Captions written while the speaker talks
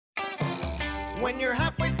When you're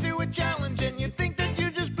halfway through a challenge and you think that you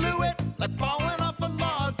just blew it, like falling off a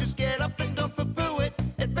log, just get up and don't poo-poo it.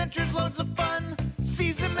 Adventure's loads of fun,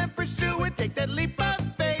 seize them and pursue it. Take that leap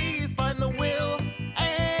of faith, find the will,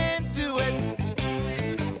 and do it.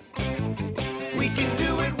 We can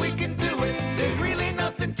do it, we can do it. There's really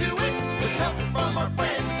nothing to it. With help from our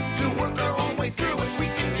friends to work our own way through it. We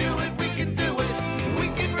can do it, we can do it. We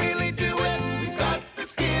can really do it. We've got the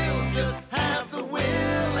skill, just have the will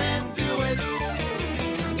and do it.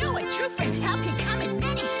 Know what true friends' help can come in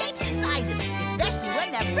many shapes and sizes, especially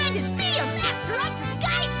when that friend is me, a master of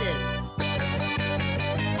disguises.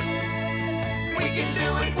 We can do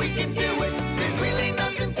it, we can do it. There's really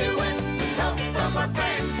nothing to it. With help from our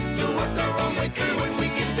friends to work our own way through it. We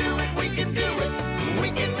can do it, we can do it. We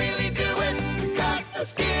can really do it. We've got the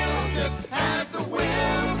skill, just have the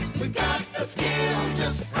will. We've got the skill,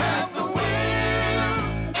 just have the will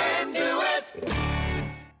and do it.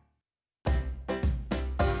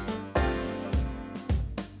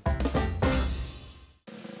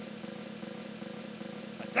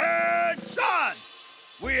 Attention!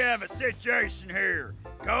 We have a situation here.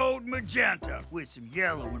 Gold magenta with some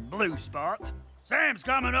yellow and blue spots. Sam's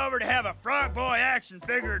coming over to have a Frogboy action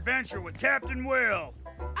figure adventure with Captain Will.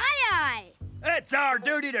 Aye, aye. It's our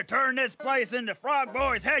duty to turn this place into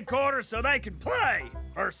Frogboy's headquarters so they can play.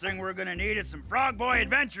 First thing we're gonna need is some Frogboy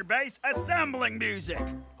Adventure Base assembling music.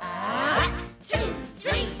 1, 2,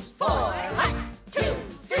 3, 4. 1, 2,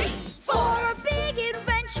 3, 4. For a big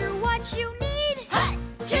adventure, what you need? 1,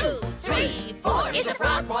 2, 3, 4. It's a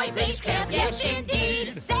Frogboy base camp, yes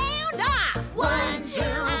indeed. Sound off. 1, 2.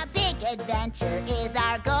 A big adventure is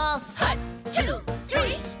our goal. 1, 2,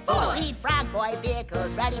 3, 4. We need Frogboy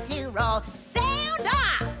vehicles ready to roll. Sound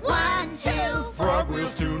off. 1, 2. Frog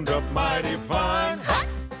wheels tuned up mighty fine. 1,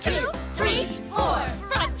 2, 3, 4.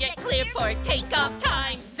 Project clear for takeoff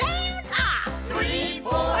time. Sound off. 3,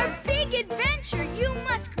 4. For a big adventure, you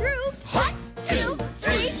must group. 1, 2,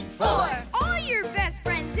 3, 4. All your best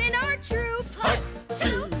friends in our troop. 1,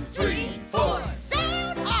 2, 3, 4.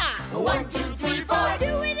 Sound off. 1, 2, 3, 4.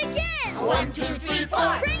 Do it again. 1, 2, 3,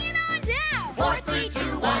 4. Bring it on down. 4, 3,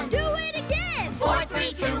 2, 1. Do it again. 4,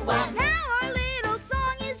 3, 2, 1. Now our little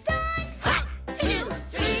song is done. 1, 2,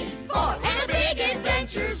 3, 4. And a big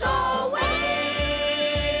adventure's always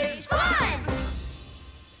fun.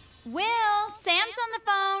 Will, Sam's on the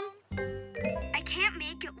phone. I can't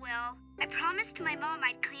make it, Will. I promised my mom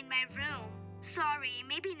I'd clean my room. Sorry,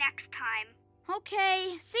 maybe next time.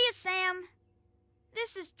 Okay, see you, Sam.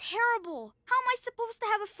 This is terrible. How am I supposed to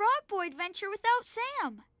have a Frogboy adventure without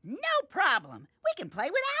Sam? No problem. We can play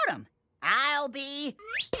without him. I'll be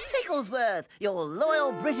Picklesworth, your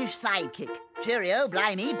loyal British sidekick. Cheerio,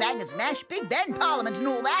 Blimey, Bang and Smash, Big Ben, Parliament and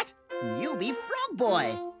all that. You be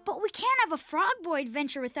Frogboy. But we can't have a Frogboy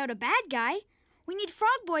adventure without a bad guy. We need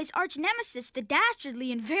Frogboy's arch nemesis, the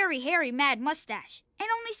dastardly and very hairy Mad Moustache. And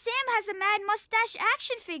only Sam has a Mad Moustache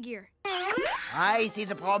action figure. I see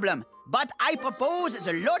the problem, but I propose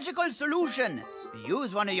a logical solution.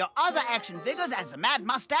 Use one of your other action figures as the Mad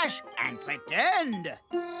Moustache and pretend.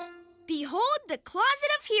 Behold the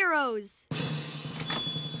Closet of Heroes.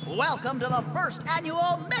 Welcome to the first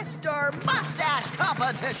annual Mr. Moustache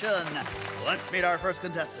competition. Let's meet our first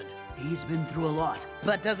contestant. He's been through a lot,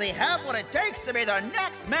 but does he have what it takes to be the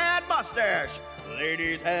next Mad Moustache?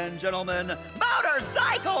 Ladies and gentlemen,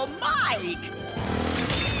 Motorcycle Mike!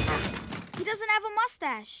 He doesn't have a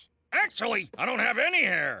mustache. Actually, I don't have any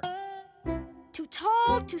hair. Too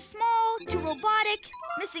tall, too small, too robotic,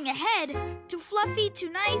 missing a head, too fluffy, too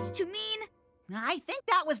nice, too mean. I think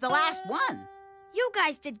that was the last one. You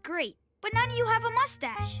guys did great, but none of you have a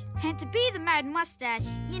mustache. And to be the Mad Moustache,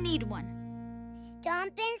 you need one.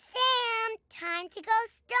 Stompin' Sam, time to go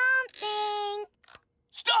stomping.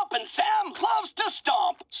 Stompin' Sam loves to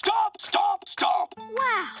stomp. Stomp, stomp, stomp.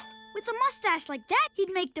 Wow, with a mustache like that,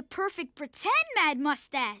 he'd make the perfect pretend Mad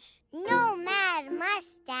Moustache. No Mad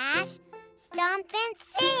Mustache, Stompin'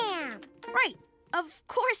 Sam. Right, of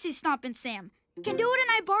course he's Stompin' Sam. Can Dewitt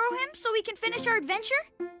and I borrow him so we can finish our adventure?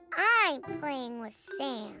 I'm playing with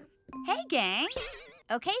Sam. Hey, gang.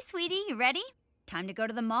 Okay, sweetie, you ready? Time to go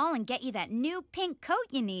to the mall and get you that new pink coat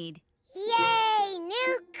you need. Yay,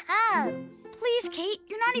 new coat. Please, Kate,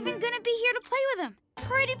 you're not even gonna be here to play with him.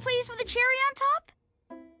 Pretty please with a cherry on top?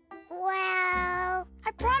 Well,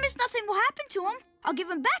 I promise nothing will happen to him. I'll give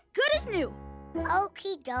him back good as new.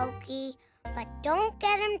 okie dokie, but don't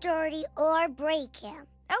get him dirty or break him.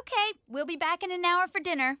 Okay, we'll be back in an hour for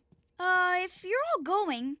dinner. If you're all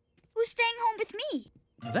going, who's staying home with me?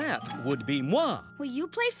 That would be moi. Will you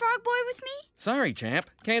play Frogboy with me? Sorry, champ.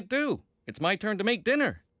 Can't do. It's my turn to make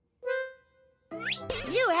dinner.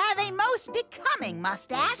 You have a most becoming,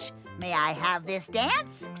 Moustache. May I have this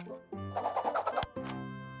dance?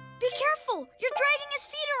 Be careful! You're dragging his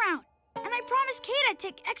feet around. And I promised Kate I'd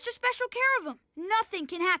take extra special care of him. Nothing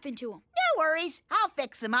can happen to him. No worries. I'll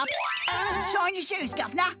fix him up. Show on your shoes,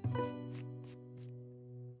 Governor.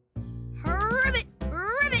 Ribbit!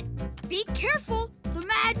 Ribbit! Be careful! The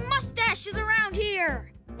Mad Moustache is around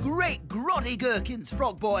here! Great grotty gherkins,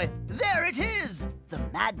 Frogboy. There it is. The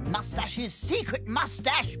Mad Moustache's secret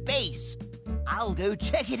mustache base. I'll go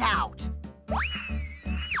check it out.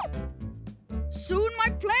 Soon my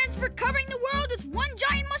plans for covering the world with one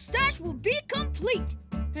giant mustache will be complete.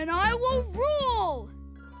 And I will rule!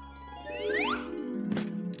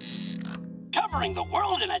 Covering the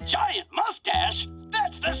world in a giant mustache?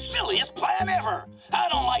 That's the silliest plan ever. I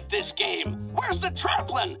don't like this game. Where's the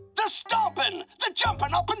trampling, the stomping, the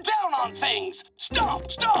jumping up and down on things? Stomp,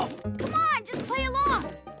 stomp. Come on, just play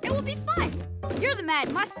along. It will be fun. You're the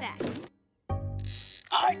Mad Moustache.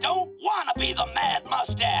 I don't want to be the Mad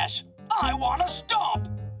Mustache. I want to stomp.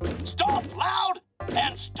 Stomp loud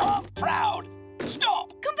and stomp proud.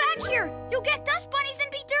 Stomp. Come back here. You'll get dust bunnies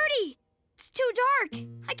and be dirty. It's too dark.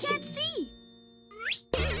 I can't see.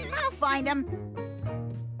 I'll find him.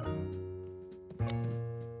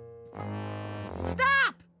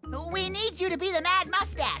 Stop! We need you to be the Mad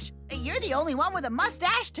Moustache. You're the only one with a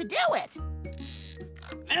mustache to do it.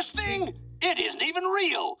 This thing? It isn't even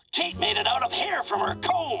real. Kate made it out of hair from her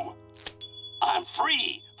comb. I'm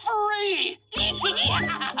free. Free!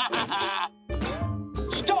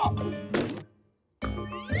 Stop!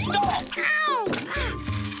 Stop! Ow!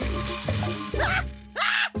 Ah!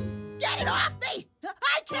 Ah! Get it off me!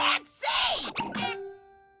 I can't see!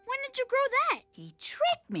 When did you grow that? He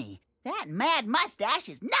tricked me. That Mad Moustache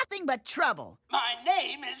is nothing but trouble. My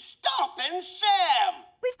name is Stompin' Sam!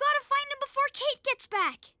 We've got to find him before Kate gets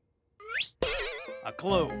back. A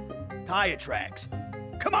clue. Tire tracks.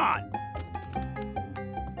 Come on!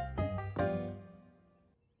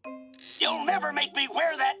 You'll never make me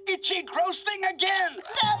wear that itchy, gross thing again!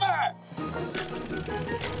 Never!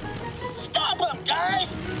 Stop him,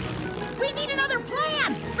 guys! We need another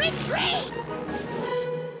plan! Retreat!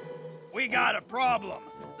 We got a problem.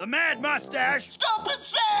 The Mad Moustache Stompin'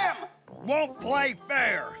 Sam! won't play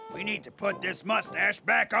fair. We need to put this mustache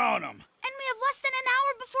back on him. And we have less than an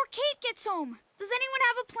hour before Kate gets home. Does anyone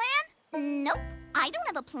have a plan? Nope, I don't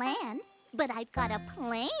have a plan. But I've got a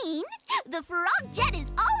plane. The frog jet is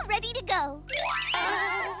all ready to go.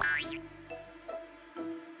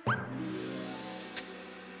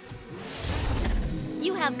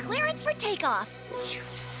 You have clearance for takeoff.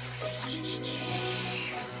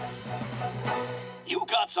 You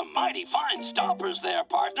got some mighty fine stompers there,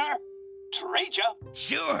 partner. Trade ya.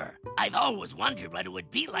 Sure. I've always wondered what it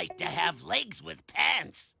would be like to have legs with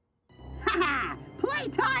pants. Ha ha!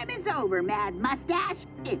 Playtime is over, Mad Moustache,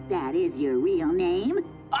 if that is your real name.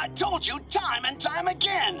 I told you time and time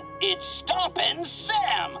again, it's Stompin'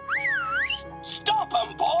 Sam! Stomp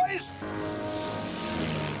 'em, boys!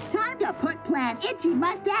 Time to put Plan Itchy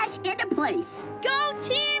Moustache into place. Go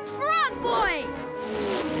Team Frogboy!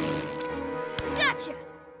 Gotcha!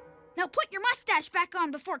 Now put your mustache back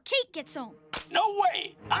on before Kate gets home. No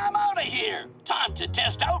way! I'm out of here! Time to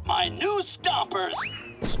test out my new stompers!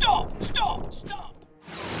 Stomp! Stomp! Stomp!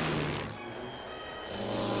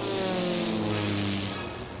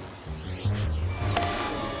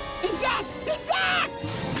 Eject! Eject!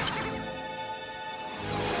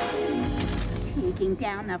 Taking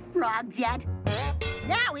down the frog jet.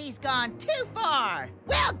 Now he's gone too far.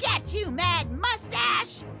 We'll get you, Mad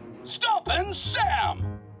Moustache! Stompin' Sam!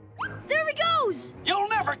 There he goes! You'll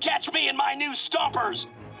never catch me in my new stompers!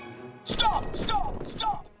 Stomp! Stomp!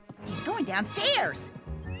 Stomp! He's going downstairs.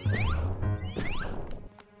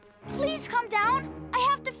 Please come down. I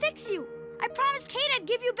have to fix you. I promised Kate I'd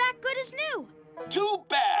give you back good as new. Too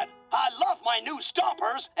bad. I love my new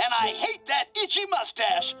stompers, and I hate that itchy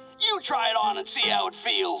mustache. You try it on and see how it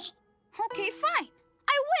feels. Okay, fine.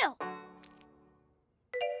 I will.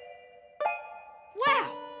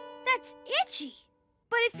 Wow, that's itchy.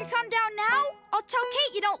 But if you come down now, I'll tell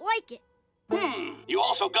Kate you don't like it. You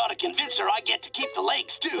also gotta convince her I get to keep the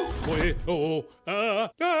legs, too.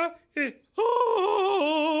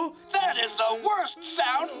 That is the worst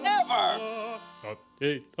sound ever!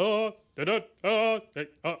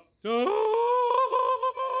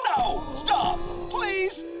 No, stop,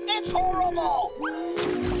 please, it's horrible!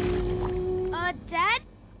 Dad,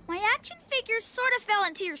 my action figures sort of fell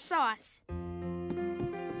into your sauce.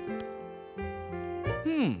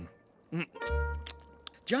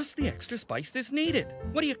 Just the extra spice that's needed.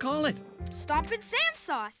 What do you call it? Stompin' Sam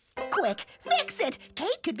sauce. Quick, fix it!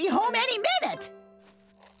 Kate could be home any minute.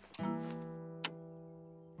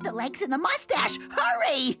 The legs and the mustache!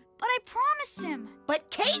 Hurry! But I promised him. But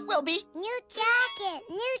Kate will be... New jacket,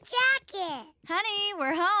 new jacket. Honey,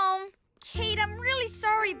 we're home. Kate, I'm really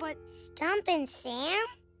sorry, but... Stompin' Sam?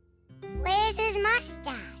 Where's his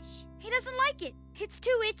mustache? He doesn't like it. It's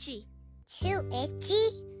too itchy. Too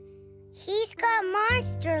itchy? He's got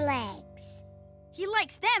monster legs. He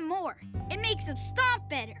likes them more. It makes him stomp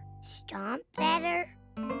better. Stomp better?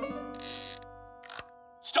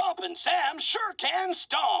 Stompin' Sam sure can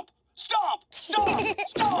stomp. Stomp, stomp,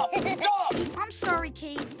 stomp, stomp. I'm sorry,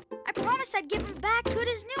 Kate. I promised I'd give him back good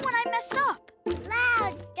as new when I messed up.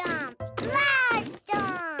 Loud stomp, loud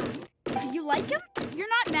stomp. You like him? You're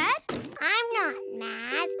not mad? I'm not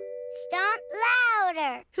mad. Stomp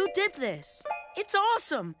louder. Who did this? It's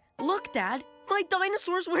awesome. Look, Dad, my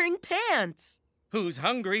dinosaur's wearing pants. Who's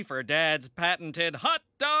hungry for Dad's patented hot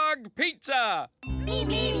dog pizza? Me,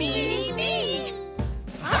 me, me, me, me.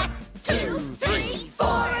 Hot, 2, 3, 4.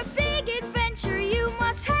 For a big adventure you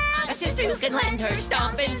must have A sister who can lend her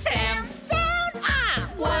Stompin' Sam. sound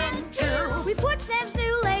off. 1, 2. We put Sam's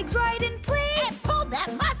new legs right in place. And pull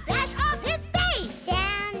that mustache off his face!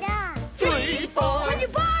 Sound off. 3, 4. When you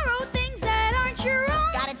borrow things that aren't your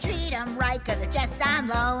own, Gotta treat him right, cause it's just on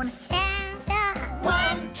loan. Sound off.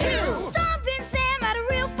 1, 2. Stompin' Sam had a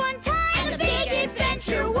real fun time. And the big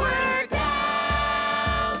adventure worked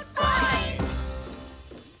out fine.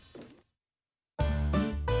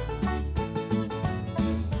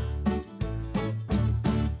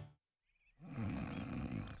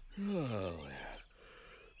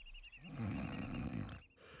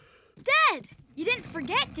 Dad, you didn't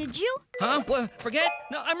forget, did you? Huh? What? Forget?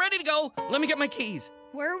 No, I'm ready to go. Let me get my keys.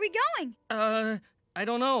 Where are we going? I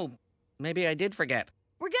don't know. Maybe I did forget.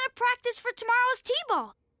 We're gonna practice for tomorrow's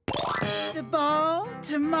T-ball. The ball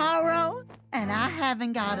tomorrow, and I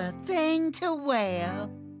haven't got a thing to wear.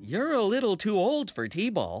 You're a little too old for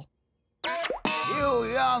T-ball. You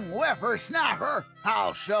young whippersnapper,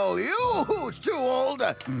 I'll show you who's too old.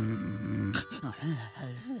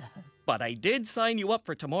 But I did sign you up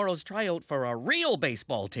for tomorrow's tryout for a real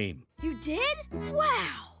baseball team. You did?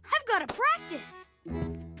 Wow! I've gotta practice.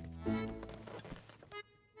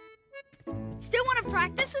 Still want to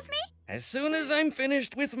practice with me? As soon as I'm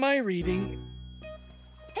finished with my reading.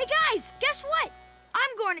 Hey guys, guess what?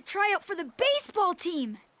 I'm going to try out for the baseball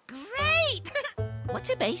team. Great! What's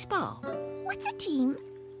a baseball? What's a team?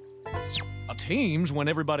 A team's when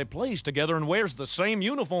everybody plays together and wears the same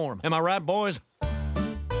uniform. Am I right, boys?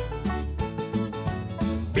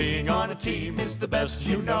 Being on a team is the best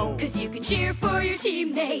you know. 'Cause you can cheer for your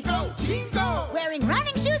teammates. Go, team, go! Wearing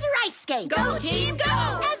running shoes or ice skates. Go, team,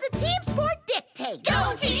 go! As the team sport dictates.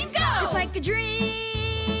 Go, team, go! It's like a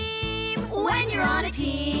dream when you're on a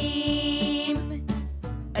team.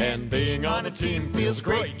 And being on a team feels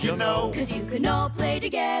great, you know. 'Cause you can all play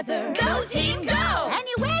together. Go, team, go! And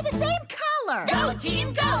you wear the same color. Go,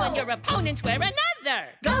 team, go! And your opponents wear another.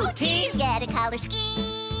 Go, team! Get a color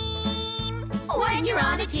scheme When you're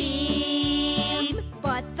on a team.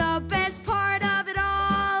 But the best part of it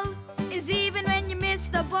all is even when you miss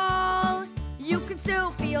the ball, you can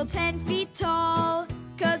still feel 10 feet tall.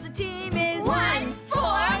 'Cause a team is One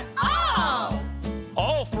for all!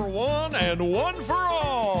 All for one and one for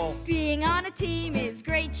all. Being on a team is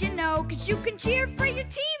great, you know, 'cause you can cheer for your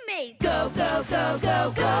teammates. Go, go, go,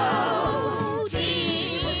 go, go!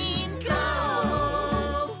 Team,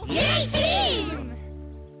 go! Yay, team!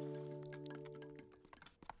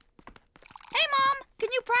 Hey, Mom, can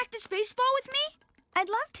you practice baseball with me? I'd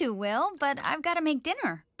love to, Will, but I've got to make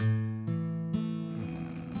dinner.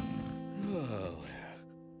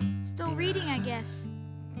 Still reading, I guess.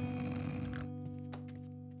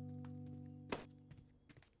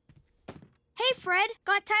 Hey, Fred,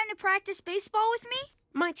 got time to practice baseball with me?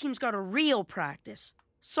 My team's got a real practice.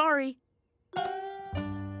 Sorry.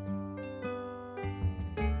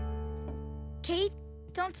 Kate,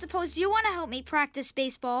 don't suppose you want to help me practice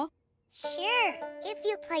baseball? Sure, if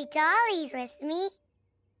you play dollies with me.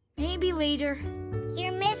 Maybe later.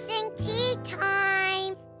 You're missing tea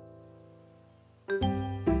time.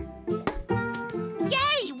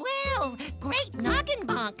 Yay, Will! Great noggin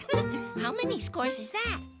bonk. How many scores is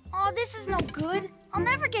that? Oh, this is no good. I'll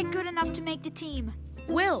never get good enough to make the team.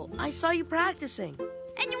 Will, I saw you practicing.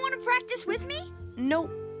 And you want to practice with me?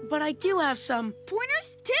 Nope, but I do have some.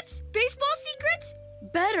 Pointers, tips, baseball secrets?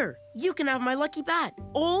 Better. You can have my lucky bat,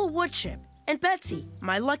 old wood chip, and Betsy,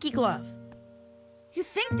 my lucky glove. You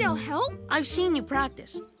think they'll help? I've seen you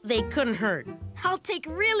practice. They couldn't hurt. I'll take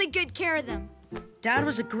really good care of them. Dad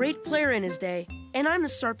was a great player in his day, and I'm the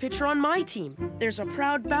star pitcher on my team. There's a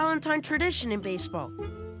proud Ballantine tradition in baseball.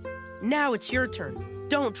 Now it's your turn.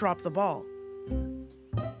 Don't drop the ball.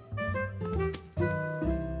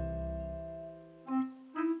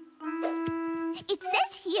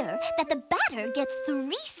 that the batter gets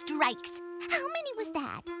 3 strikes. How many was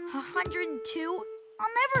that? 102? I'll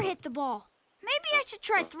never hit the ball. Maybe I should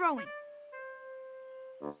try throwing.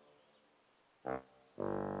 Ooh,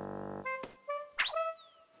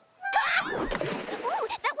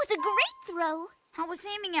 that was a great throw. I was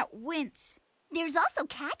aiming at Wince. There's also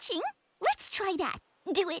catching. Let's try that.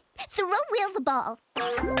 Do it. Throw Will the ball.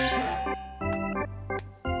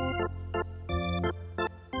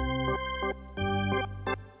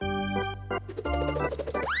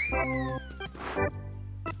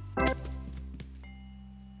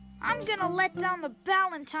 I'm gonna let down the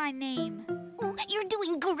Valentine name. Ooh, you're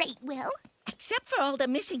doing great, Will. Except for all the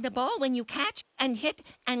missing the ball when you catch and hit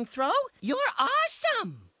and throw, you're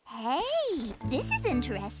awesome! Hey, this is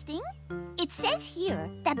interesting. It says here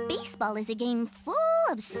that baseball is a game full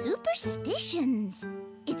of superstitions.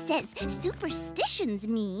 It says superstitions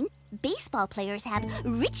mean baseball players have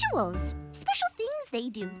rituals, special things they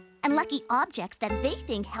do, and lucky objects that they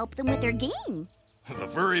think help them with their game. The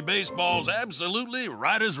furry baseball's absolutely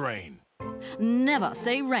right as rain. Never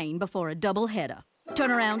say rain before a doubleheader.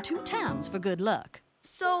 Turn around 2 times for good luck.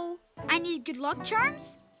 So, I need good luck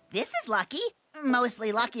charms? This is lucky.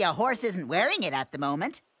 Mostly lucky a horse isn't wearing it at the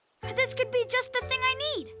moment. This could be just the thing I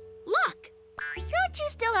need. Luck. Don't you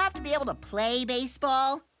still have to be able to play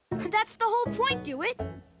baseball? That's the whole point, Dewitt.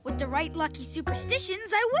 With the right lucky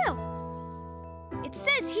superstitions, I will. It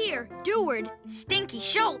says here, Deward, Stinky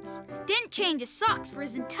Schultz, didn't change his socks for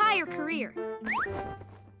his entire career.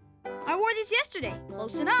 I wore these yesterday.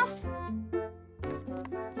 Close enough.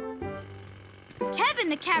 Kevin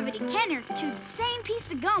the Cavity Kenner chewed the same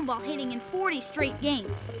piece of gum while hitting in 40 straight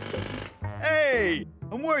games. Hey,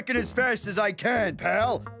 I'm working as fast as I can,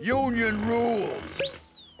 pal. Union rules.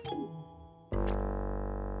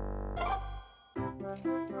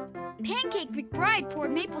 Pancake McBride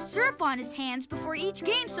poured maple syrup on his hands before each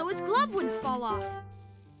game so his glove wouldn't fall off.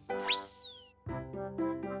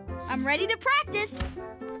 I'm ready to practice.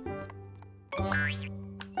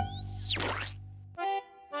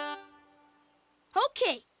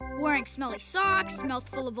 Okay, wearing smelly socks,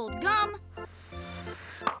 mouthful of old gum,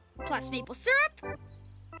 plus maple syrup.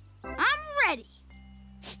 I'm ready.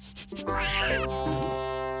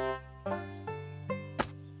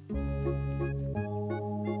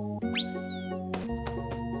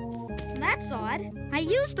 That's odd. I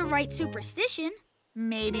used the right superstition.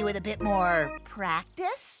 Maybe with a bit more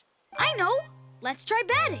practice? I know. Let's try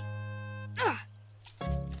batting.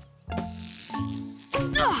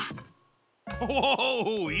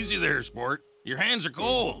 Whoa, easy there, sport. Your hands are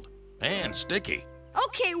cold and sticky.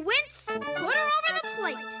 Okay, Wince, put her over the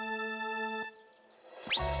plate.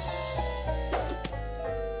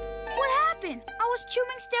 What happened? I was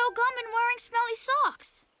chewing stale gum and wearing smelly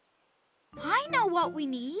socks. I know what we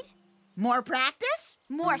need. More practice?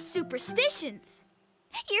 More superstitions.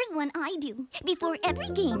 Here's one I do. Before every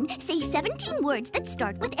game, say 17 words that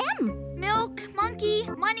start with M. Milk, monkey,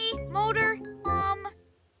 money, motor,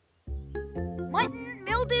 mutton,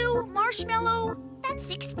 mildew, marshmallow. That's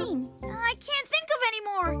 16. I can't think of any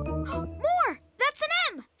more. More! That's an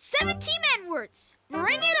M! 17 N words.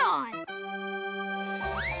 Bring it on!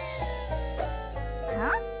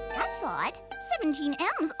 Huh? That's odd. 17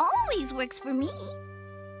 M's always works for me.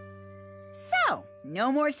 So,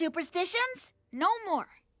 no more superstitions? No more.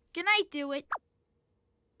 Good night, Dewitt.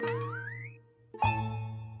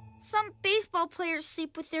 Some baseball players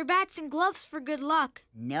sleep with their bats and gloves for good luck.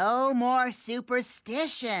 No more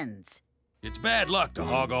superstitions. It's bad luck to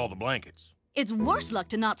hog all the blankets. It's worse luck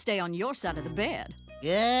to not stay on your side of the bed.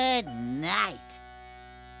 Good night.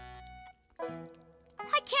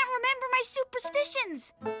 I can't remember my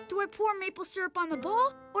superstitions. Do I pour maple syrup on the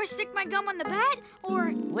ball? Or stick my gum on the bat?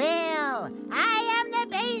 Or... Will, I am the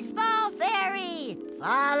baseball fairy.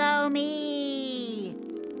 Follow me.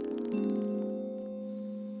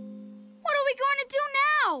 What are we going to do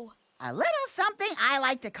now? A little something I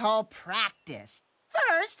like to call practice.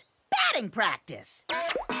 First, batting practice.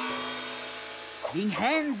 Swing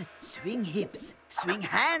hands, swing hips. Swing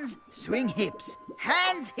hands, swing hips.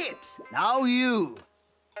 Hands, hips. Now you.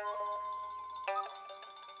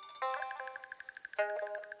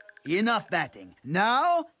 Enough batting.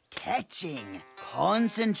 Now, catching.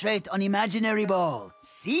 Concentrate on imaginary ball.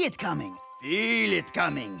 See it coming. Feel it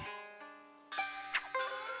coming.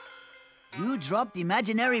 You dropped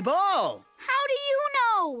imaginary ball. How do you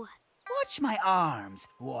know? Watch my arms.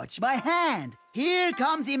 Watch my hand. Here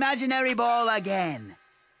comes imaginary ball again.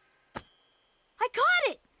 I caught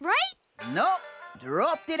it, right? Nope.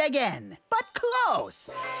 Dropped it again. But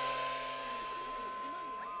close.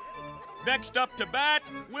 Next up to bat,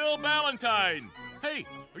 Will Valentine. Hey,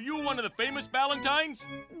 are you one of the famous Valentines?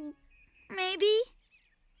 Maybe.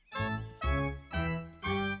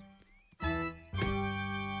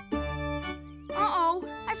 Uh-oh,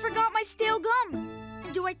 I forgot my stale gum.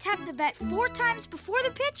 And do I tap the bat 4 times before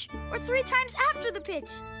the pitch or 3 times after the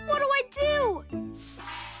pitch? What do I do?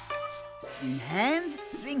 Swing hands,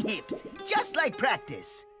 swing hips, just like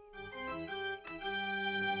practice.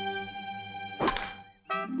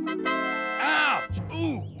 Ouch!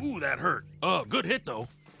 Ooh, that hurt. Good hit, though.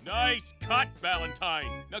 Nice cut, Valentine.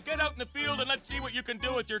 Now get out in the field and let's see what you can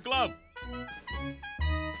do with your glove. I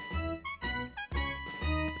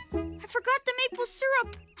forgot the maple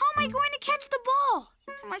syrup. How am I going to catch the ball?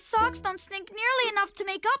 My socks don't stink nearly enough to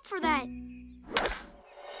make up for that.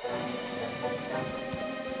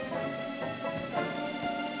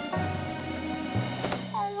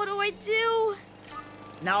 Oh, what do I do?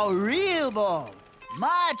 Now real ball.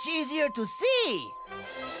 Much easier to see.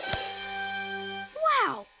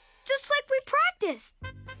 Wow, just like we practiced.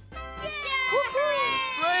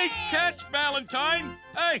 Great catch, Valentine.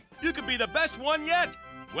 Hey, you could be the best one yet.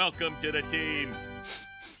 Welcome to the team.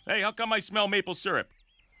 Hey, how come I smell maple syrup?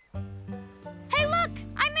 Hey, look,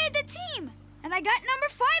 I made the team. And I got number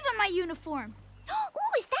 5 on my uniform. Oh,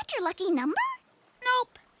 is that your lucky number?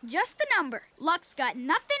 Nope, just the number. Luck's got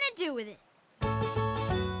nothing to do with it.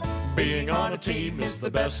 Being on a team is the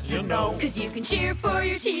best you know. 'Cause you can cheer for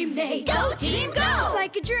your teammate. Go, team, go! It's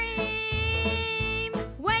like a dream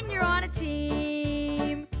when you're on a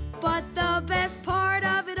team. But the best part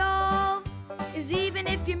of it all is even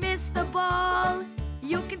if you miss the ball,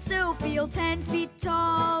 you can still feel 10 feet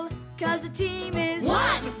tall. 'Cause a team is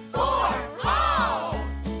 1 for all!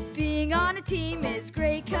 Being on a team is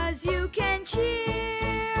great 'cause you can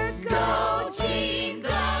cheer. Go, team, go!